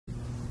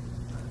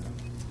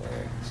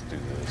Let's do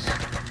this.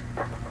 Let's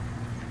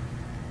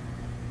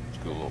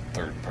go a little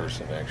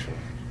third-person action.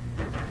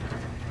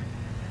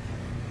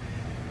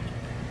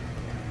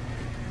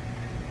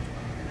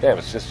 Damn,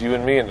 it's just you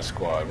and me in the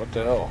squad. What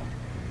the hell?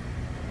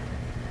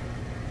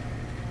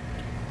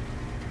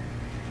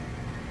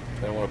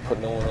 I don't want to put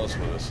no one else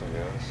with us, I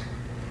guess.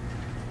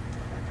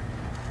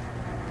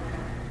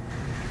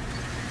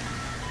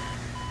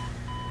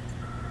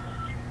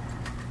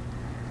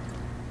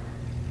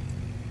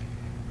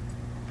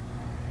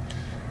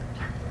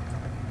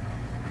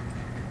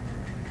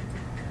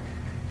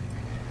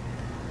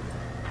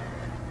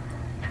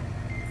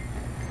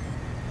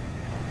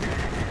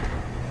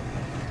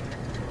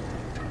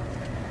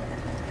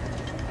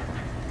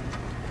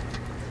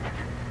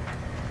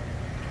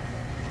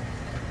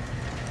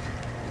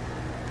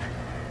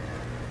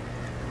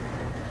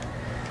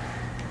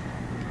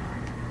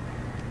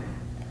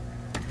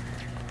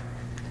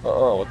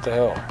 What the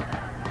hell?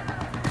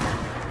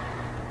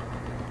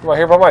 Am I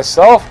here by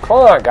myself? Come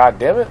on,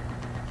 goddammit.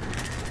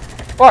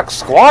 Fuck,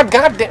 squad,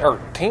 goddamn, or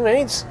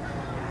teammates?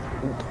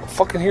 I'm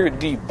fucking here at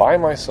D by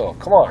myself.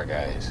 Come on,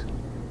 guys.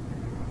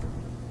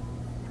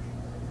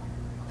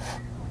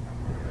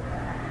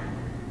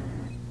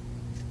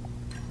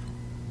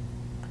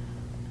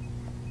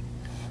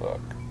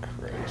 Fuck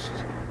Christ.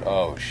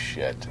 Oh,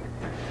 shit.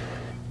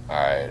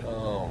 Alright,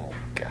 oh,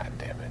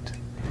 goddammit.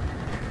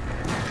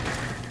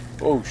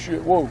 Oh,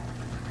 shit, whoa.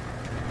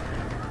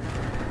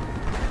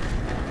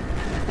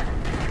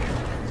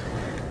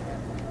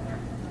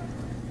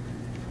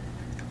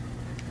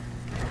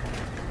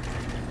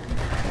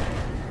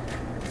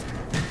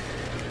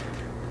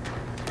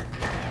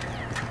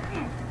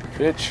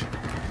 Bitch.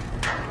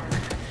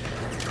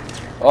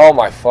 Oh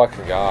my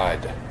fucking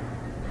god.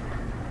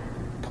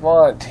 Come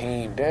on,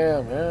 team.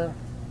 Damn, man.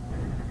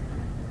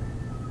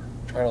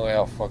 I'm trying to lay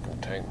out fucking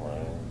tank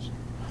mines.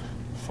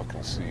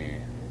 Fucking see.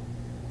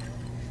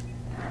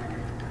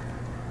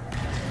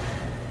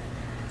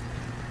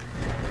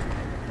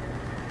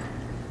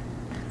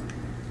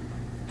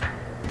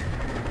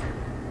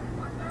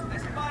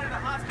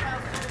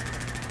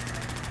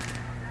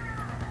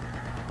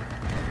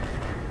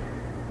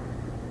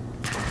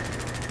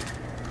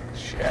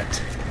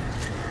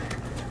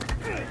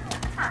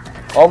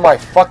 Oh my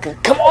fucking,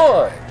 come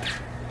on!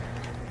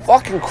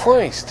 Fucking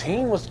Christ,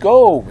 team, let's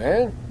go,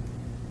 man.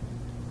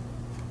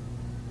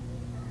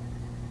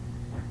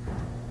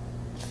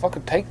 Let's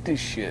fucking take this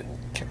shit and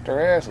kick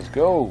their ass, let's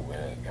go,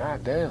 man.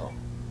 God damn.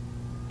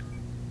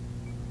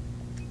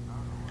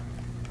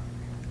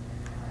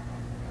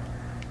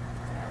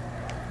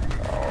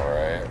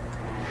 Alright.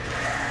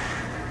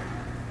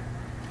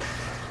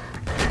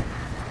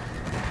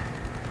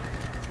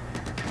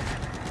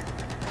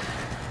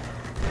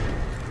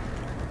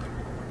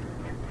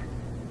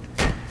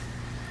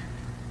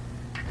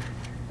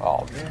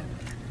 Oh, man.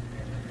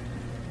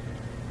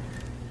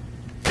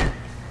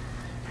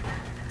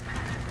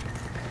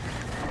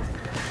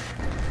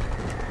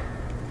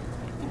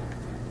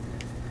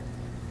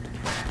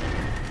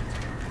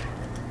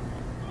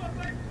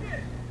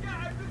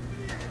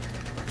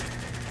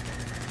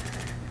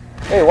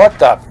 Hey, what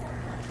the?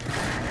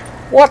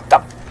 What the?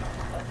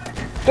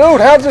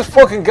 Dude, how's this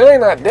fucking guy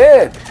not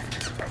dead?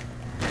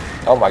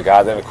 Oh my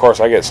god, then of course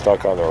I get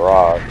stuck on the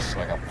rocks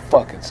like I'm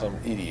fucking some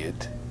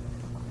idiot.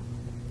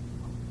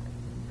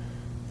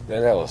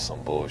 Then that was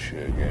some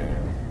bullshit, yeah.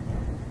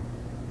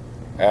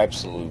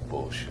 Absolute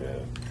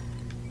bullshit.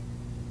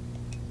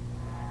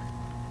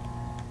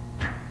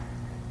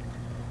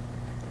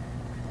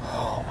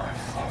 Oh my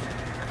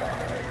fucking god.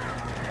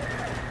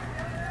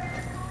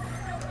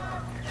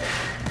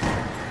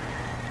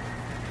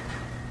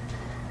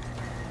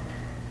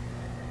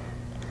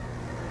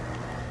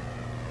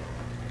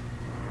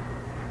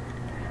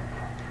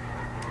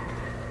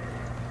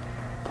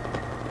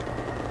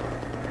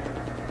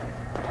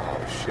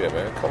 Shit,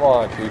 man. Come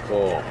on,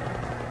 people.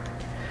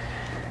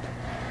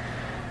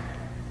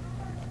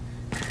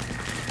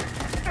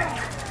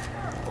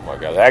 Oh my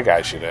god, that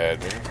guy should have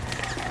had me.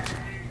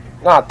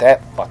 Not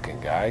that fucking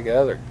guy, the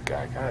other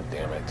guy. God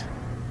damn it.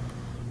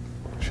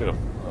 Should have.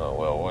 Oh,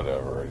 well,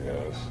 whatever, I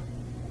guess.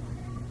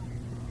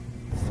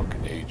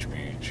 Fucking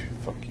H-Beach.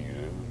 Fuck you,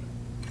 dude.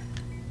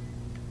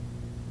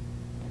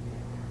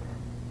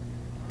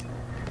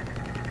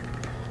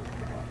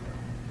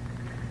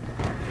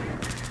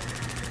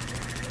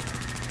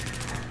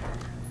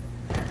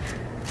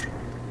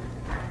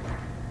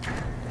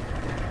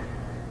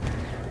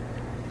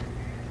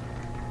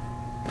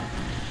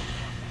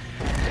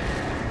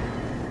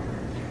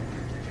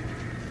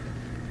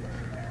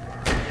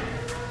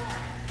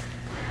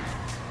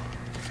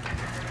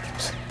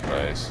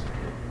 Nice.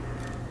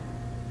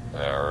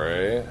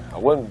 Alright. I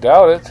wouldn't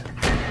doubt it.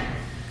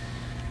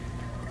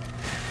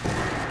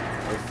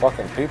 Where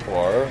fucking people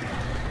are.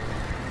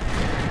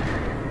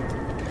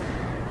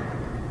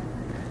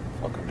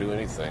 Fucking do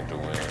anything to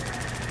win.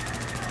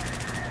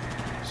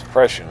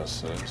 Suppression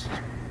assist.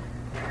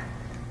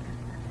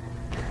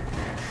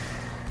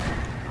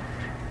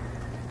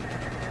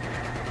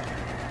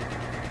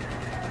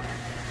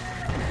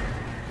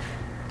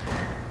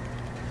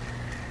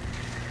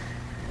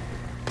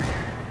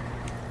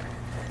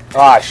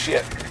 Ah,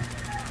 shit.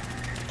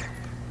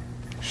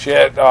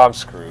 Shit, oh, I'm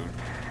screwed.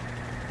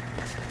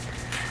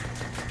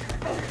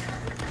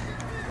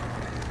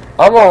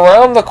 I'm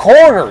around the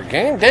corner.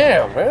 Game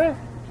damn, man.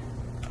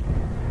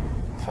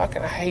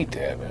 Fucking, I hate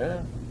that,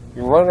 man.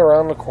 You run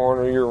around the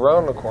corner, you're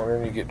around the corner,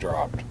 and you get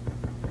dropped.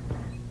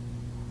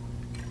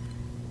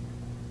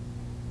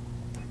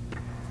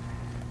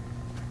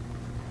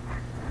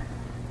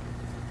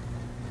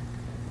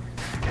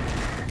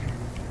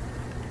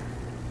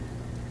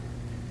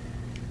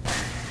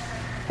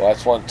 Well,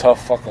 that's one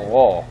tough fucking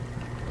wall.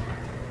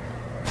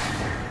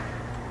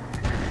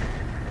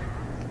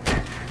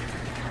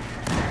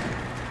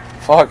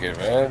 Fuck it,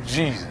 man.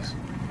 Jesus.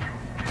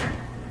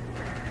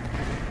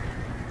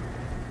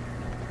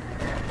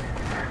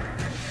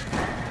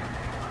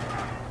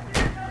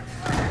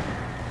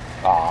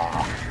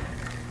 Ah.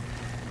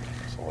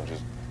 Someone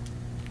just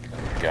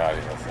got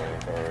him, I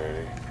think,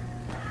 already.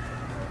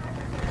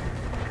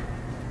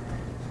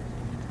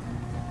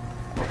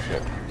 Oh,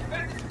 shit.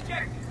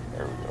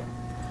 There we go.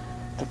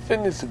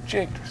 Defend this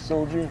objective,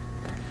 soldier.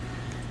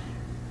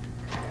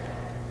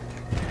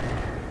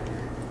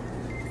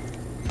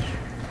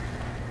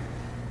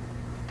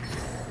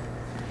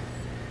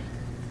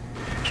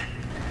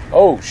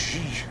 Oh,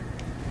 sheesh.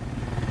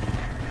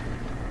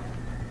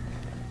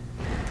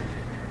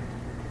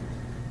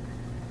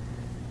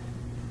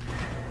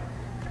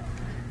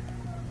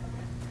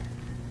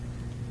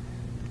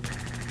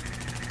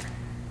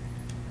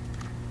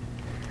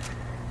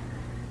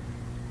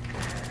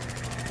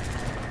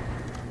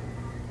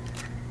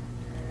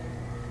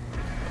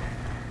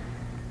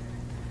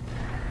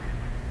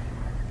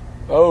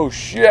 Oh,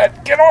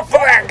 shit. Get off of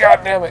that,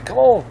 goddammit. Come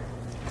on.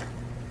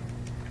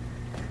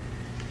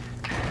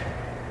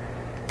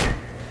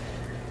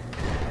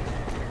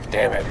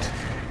 Damn it.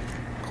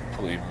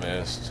 Completely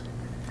missed.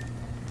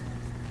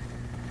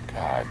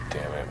 God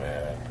damn it,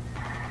 man.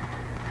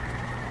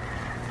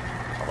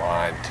 Come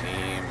on,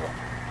 team.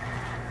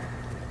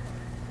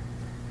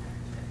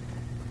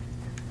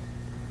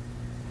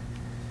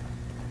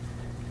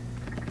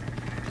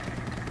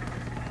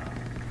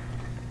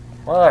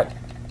 Come on.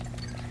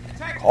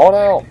 Call it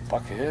out,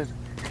 fuckhead.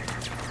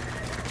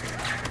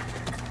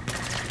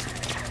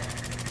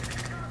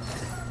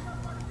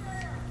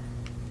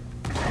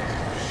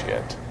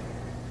 Shit.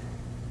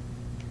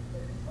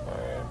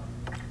 Alright.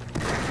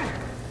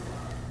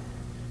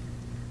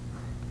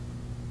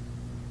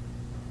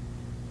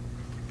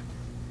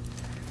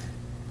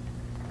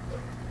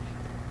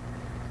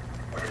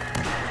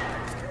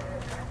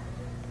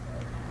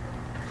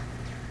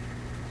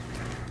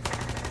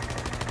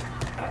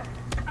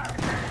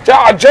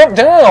 Ah, jump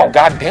down!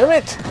 God damn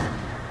it!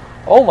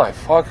 Oh my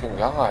fucking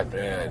god,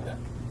 man.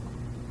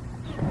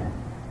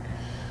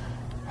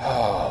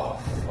 Oh,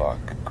 fuck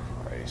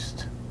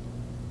Christ.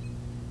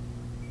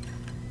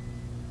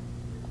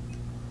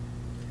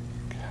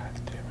 God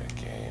damn it,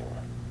 game.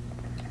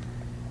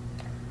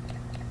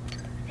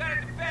 You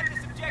gotta defend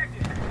this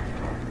objective.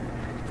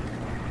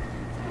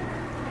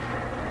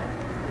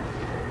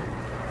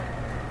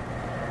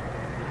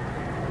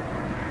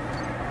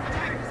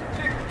 Attack this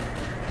objective.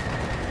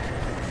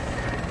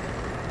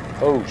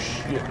 Oh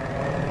shit.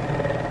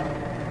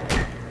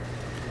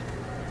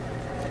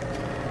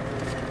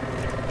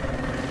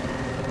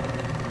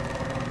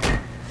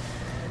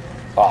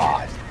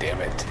 Ah,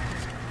 damn it.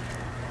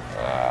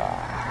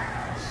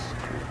 Ah,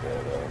 screwed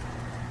that up.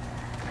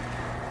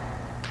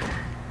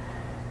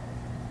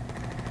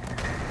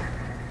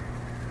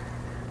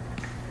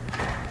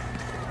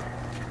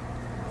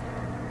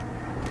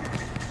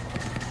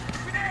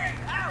 Grenade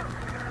out.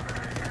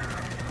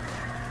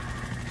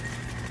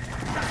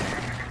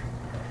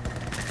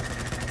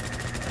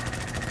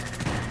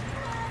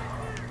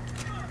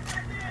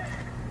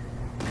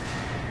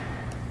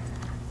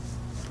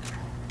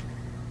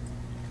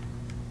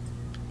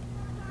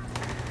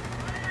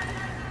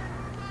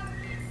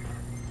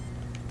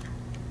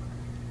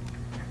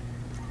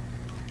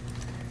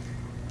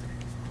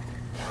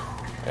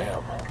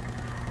 Damn.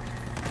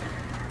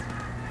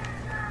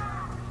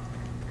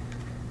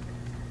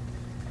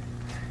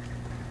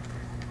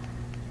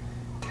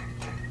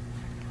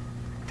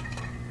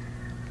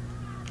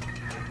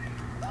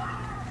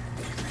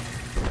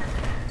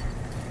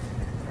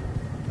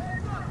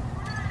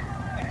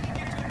 I need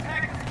you to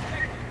attack this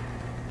objective.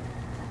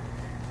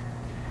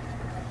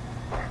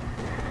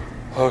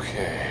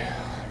 Okay.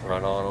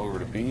 Run on over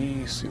to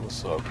B, see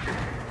what's up.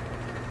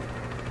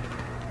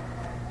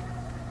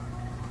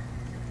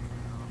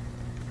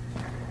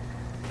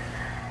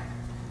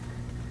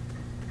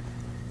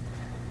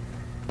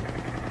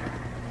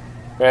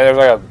 Man, there's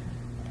like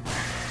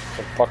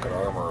some fucking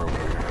armor over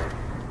here.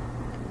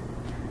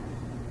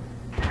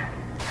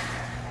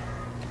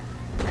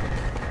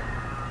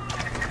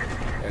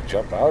 Did I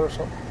jump out or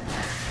something?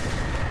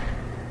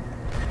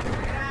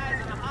 Get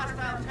eyes on a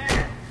hostile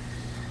tank.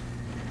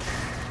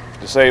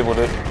 Disabled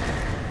it.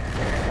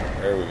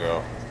 There we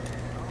go.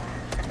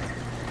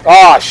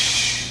 Ah,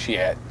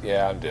 shit.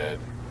 Yeah, I'm dead.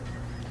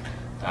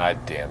 Ah,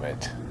 damn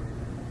it.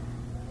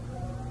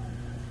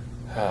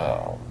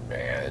 Oh,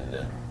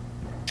 man.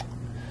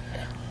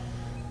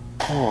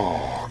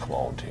 Oh, come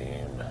on,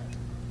 team.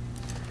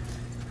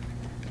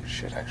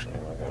 Shit, actually, I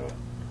got a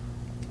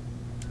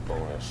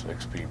bonus,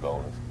 XP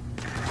bonus.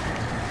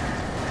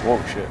 Whoa,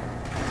 shit.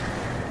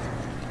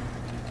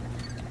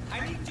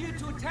 I need you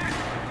to attack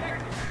the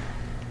objective.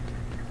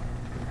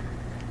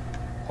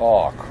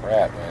 Oh,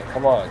 crap, man.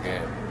 Come on,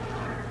 game.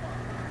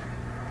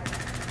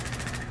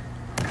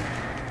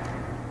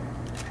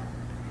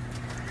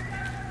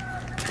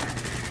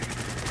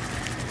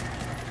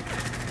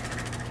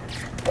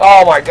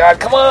 Oh my god,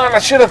 come on, I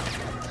should have...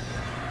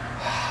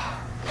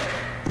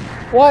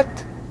 What?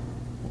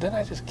 Didn't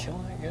I just kill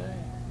that guy?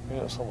 Maybe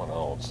it was someone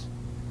else.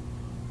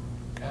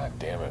 God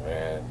damn it,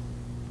 man.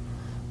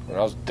 I mean,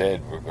 I was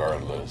dead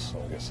regardless,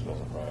 so I guess it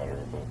doesn't matter,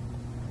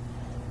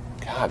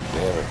 but... God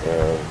damn it,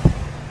 man.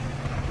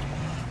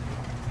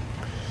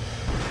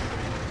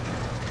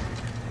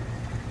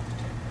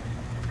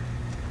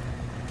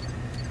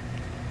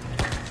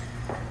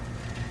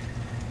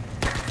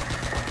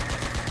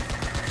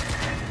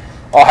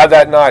 I'll have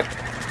that knife.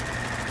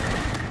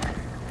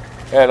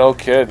 Yeah, no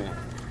kidding.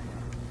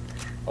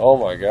 Oh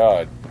my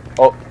god.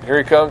 Oh, here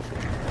he comes.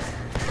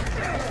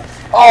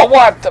 Oh,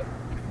 what the?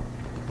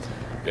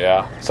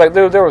 Yeah. It's like,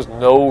 dude, there was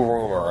no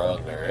room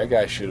around there. That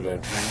guy should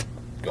have been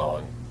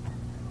gone.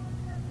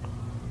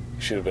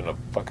 He should have been a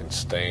fucking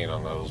stain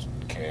on those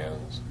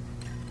cans.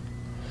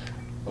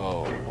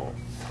 Oh,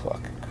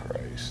 fucking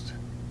Christ.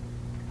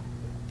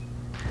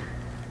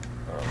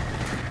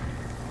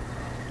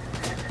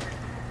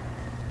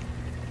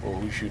 Oh,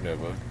 who's shooting at,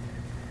 bud?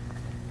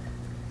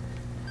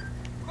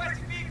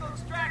 Requesting vehicle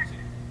extraction.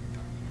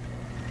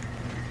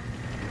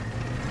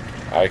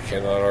 I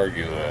cannot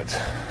argue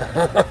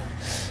that.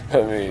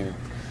 I mean,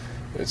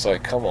 it's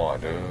like, come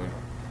on, dude.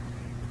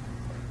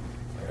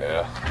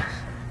 Yeah.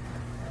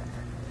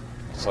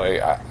 It's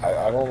like,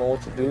 I don't know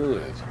what to do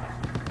with it.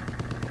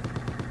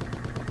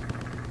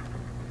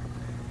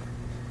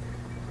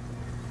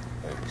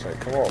 It's like,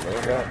 come on,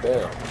 man,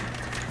 goddamn.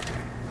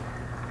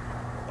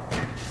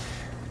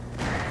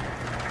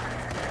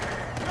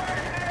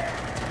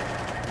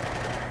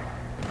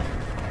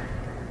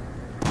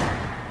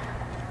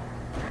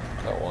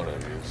 Got one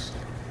of these.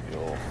 You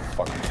little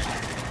fucking...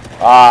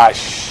 Ah,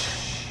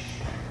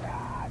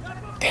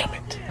 damn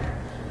it.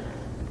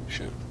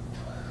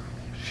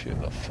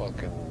 Shouldn't have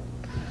fucking...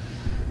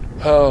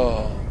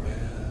 Oh,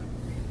 man.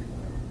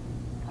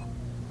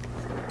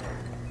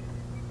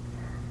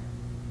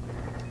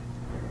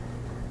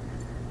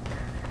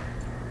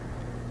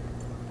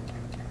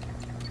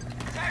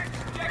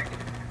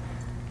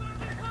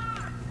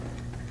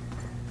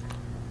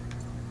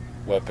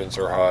 Weapons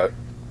are hot.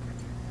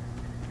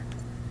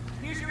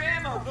 Here's your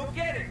ammo. Go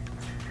get it.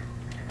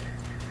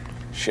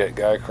 Shit,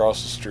 guy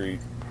across the street.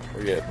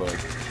 Where you at, bud?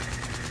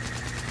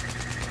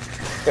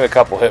 Got a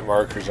couple hit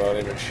markers on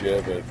him and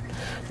shit, but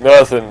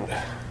nothing.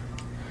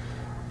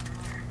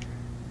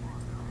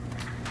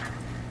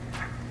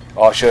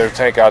 Oh shit, there's a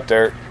tank out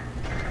there.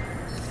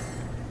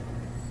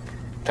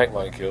 Tank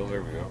mine kill,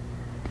 there we go.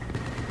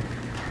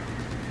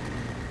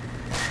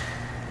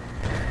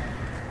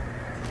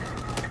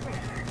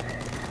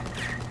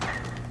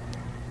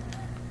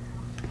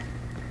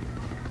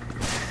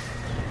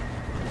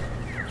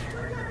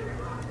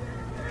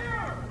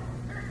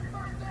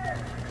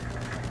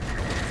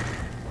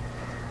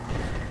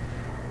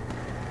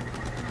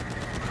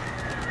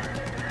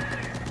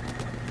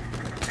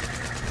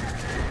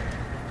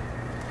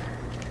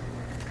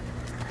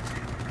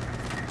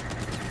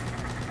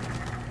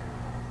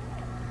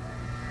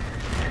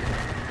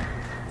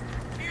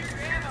 Here's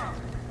your ammo.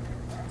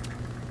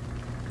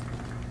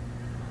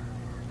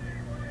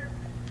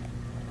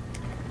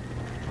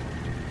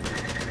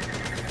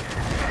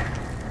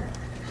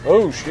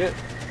 Oh shit.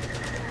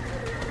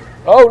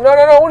 Oh, no,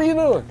 no, no, what are you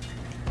doing?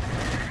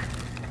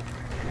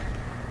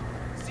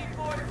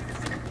 C4.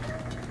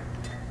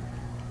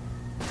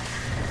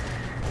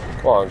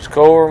 Come on, just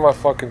go over my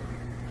fucking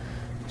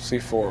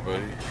C4,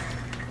 buddy.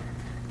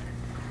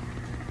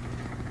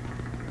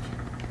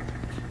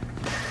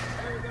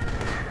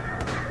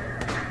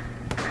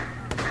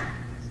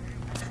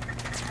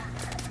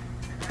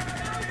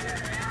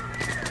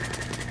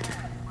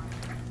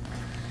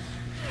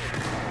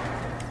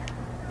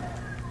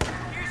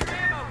 Here's your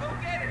ammo. Go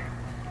get it.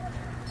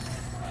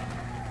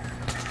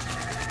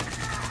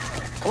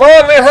 Come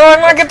on, man, how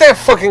am I get that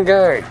fucking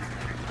guy?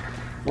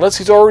 Unless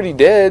he's already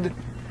dead.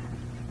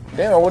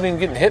 Damn, I wasn't even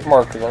getting hit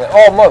markers on that.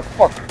 Oh,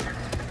 motherfucker.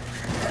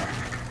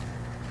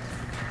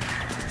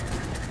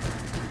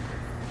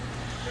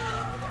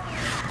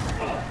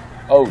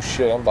 Oh,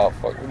 shit, I'm about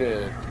fucking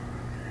dead.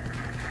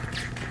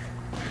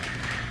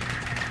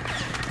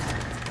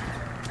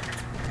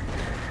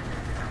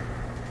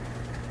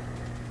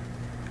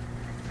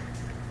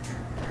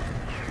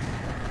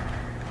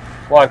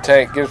 Come on,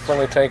 tank. Get a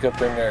friendly tank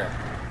up in there.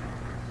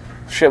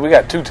 Shit, we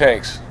got two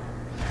tanks.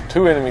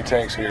 Two enemy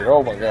tanks here.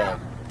 Oh, my God.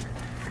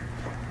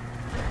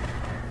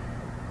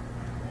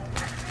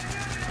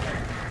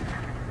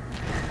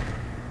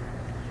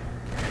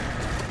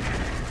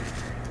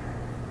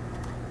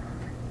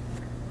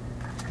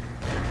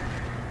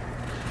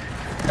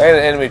 And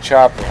an enemy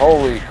chopper.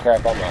 Holy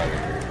crap, I'm out of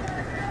here.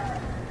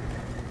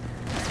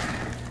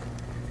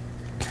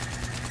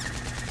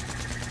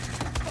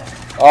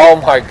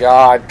 Oh my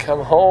god, come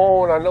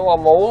on. I know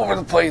I'm all over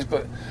the place,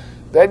 but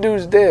that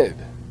dude's dead.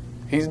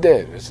 He's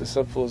dead. It's as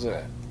simple as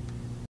that.